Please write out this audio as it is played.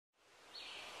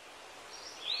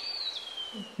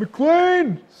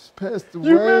McLean! Passed away.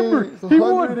 You remember? He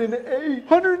won 108.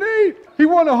 108! He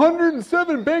won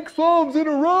 107 bank slams in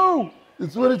a row!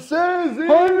 That's what it says.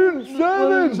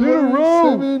 107 in a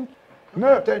row!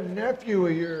 Not that nephew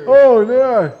of yours. Oh,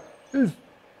 yeah. He's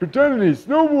pretending he's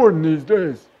snowboarding these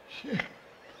days.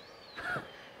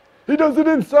 He does it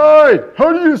inside.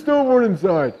 How do you snowboard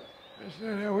inside? That's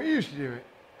not how we used to do it.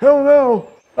 Hell no.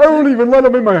 I don't even let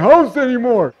him in my house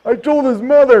anymore. I told his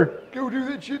mother. Go do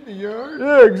that shit in the yard?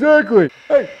 Yeah, exactly.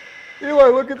 Hey, Eli,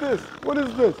 look at this. What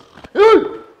is this?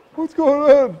 What's going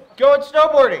on? Going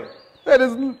snowboarding. That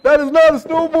is not a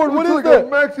snowboard. What is like that? A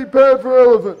maxi pad for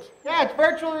elephants. Yeah, it's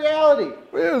virtual reality.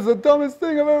 It is the dumbest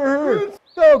thing I've ever heard.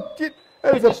 No,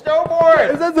 It's a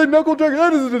snowboard. That's a knuckle drag.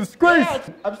 That is a disgrace.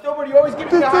 Yeah, I'm snowboarding. You always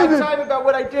give me a hard time about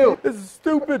what I do. This is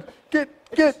stupid. Get.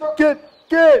 That's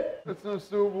not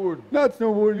snowboarding. Not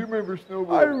snowboarding. You remember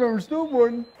snowboarding? I remember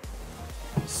snowboarding.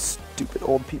 Stupid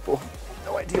old people.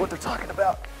 No idea what they're talking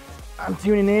about. I'm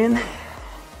tuning in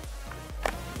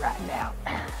right now.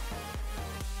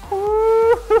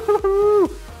 Woo-hoo-hoo.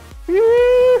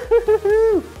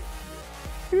 Woo-hoo-hoo.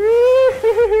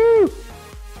 Woo-hoo-hoo.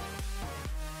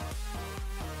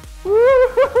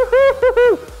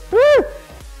 Woo-hoo-hoo.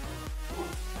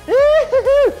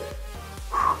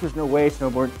 There's no way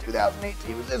snowboarding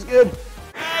 2018 was this good.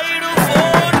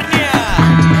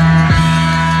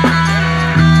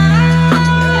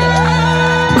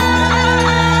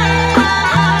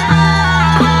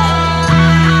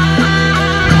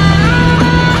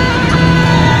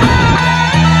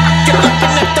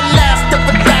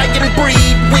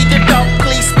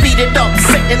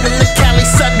 Sitting in the Cali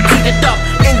sun, heated up,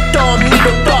 inked on,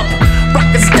 needled up,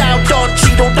 rockin' style, Dawn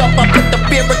cheetled up. I put the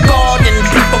beer garden.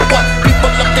 People what?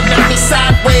 People looking at me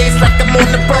sideways, like I'm on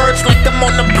the birds, like I'm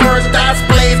on the birds. Eyes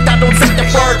blazed, I don't say the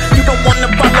word. You don't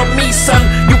wanna follow me, son.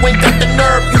 You ain't got the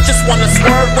nerve. You just wanna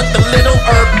swerve with the little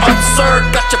herb.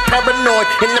 Absurd, got you paranoid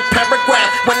in the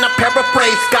paragraph. When I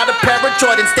paraphrase, got a pair of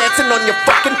Jordans dancing on your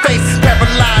fucking face.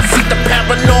 Paralyzed, see the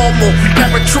paranormal,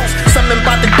 paratroops summoned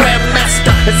by the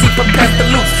grandmaster as he prepares to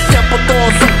loose. Temple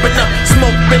doors open up,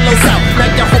 smoke billows out. Now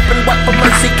you're hoping what for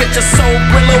mercy, get your soul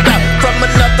billowed out from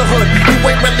another hood. You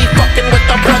ain't really fucking with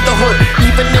the brotherhood.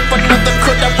 Even if another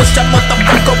could, I wish a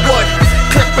motherfucker would.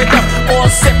 Clip it up or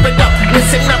zip it up.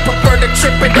 Listen, I prefer to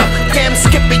chip it up. Damn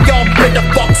Skippy, y'all bitter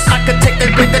fucks. I could take a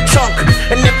bigger chunk.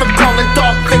 And if I'm calling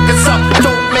dog figures up,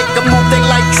 don't make a move, they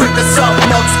like triggers up.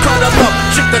 Mugs cut them up,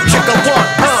 chicka chicka what,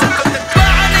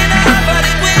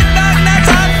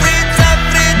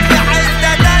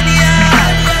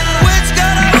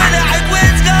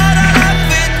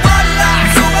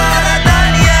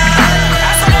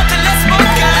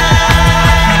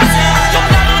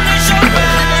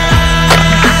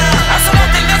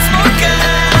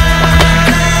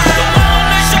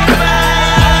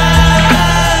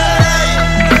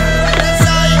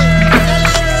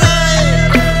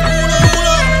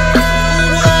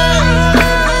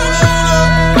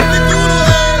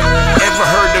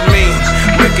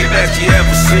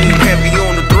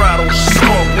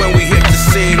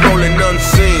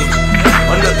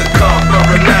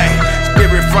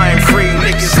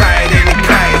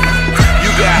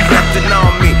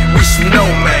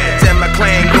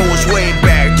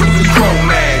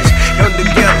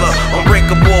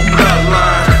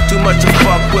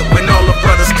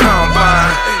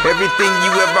 everything you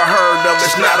ever heard of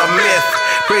is not a myth.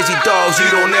 Crazy dogs you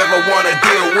don't ever wanna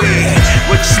deal with.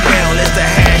 What you smell is the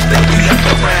hash that we left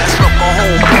around. Smoke a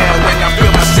whole pound when I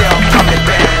feel myself coming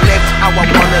down. Live how I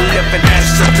wanna live and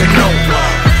answer to no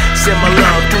one.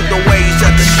 Similar to the ways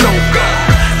of the shogun.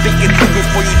 Think it through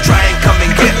before you try and come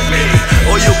and get me,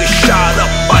 or you'll get shot up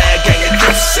by a gang of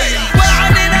gypsies.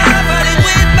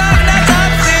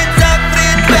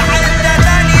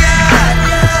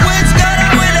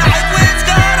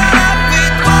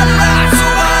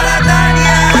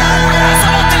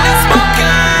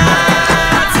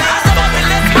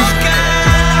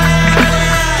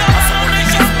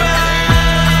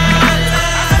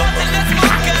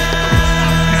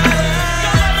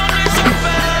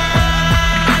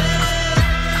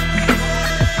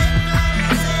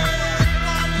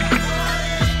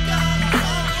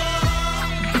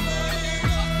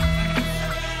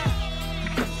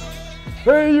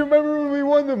 Hey, you remember when we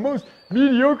won the most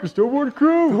mediocre snowboard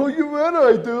crew? Oh, you bet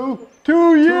I do.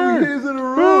 2 years. 2 years in a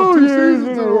row. 2 years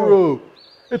in a row.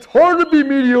 It's hard to be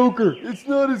mediocre. It's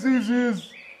not as easy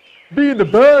as being the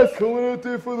best. Coming out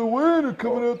there for the win or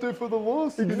coming out there for the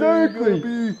loss. Exactly.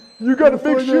 You gotta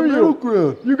make sure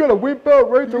you gotta wimp out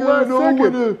right the last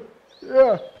second.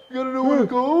 Yeah. You gotta know when to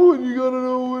go and you gotta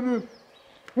know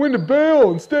when to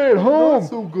bail and stay at home. Not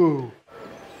so go.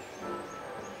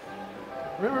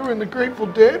 Remember when the Grateful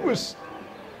Dead was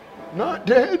not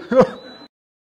dead?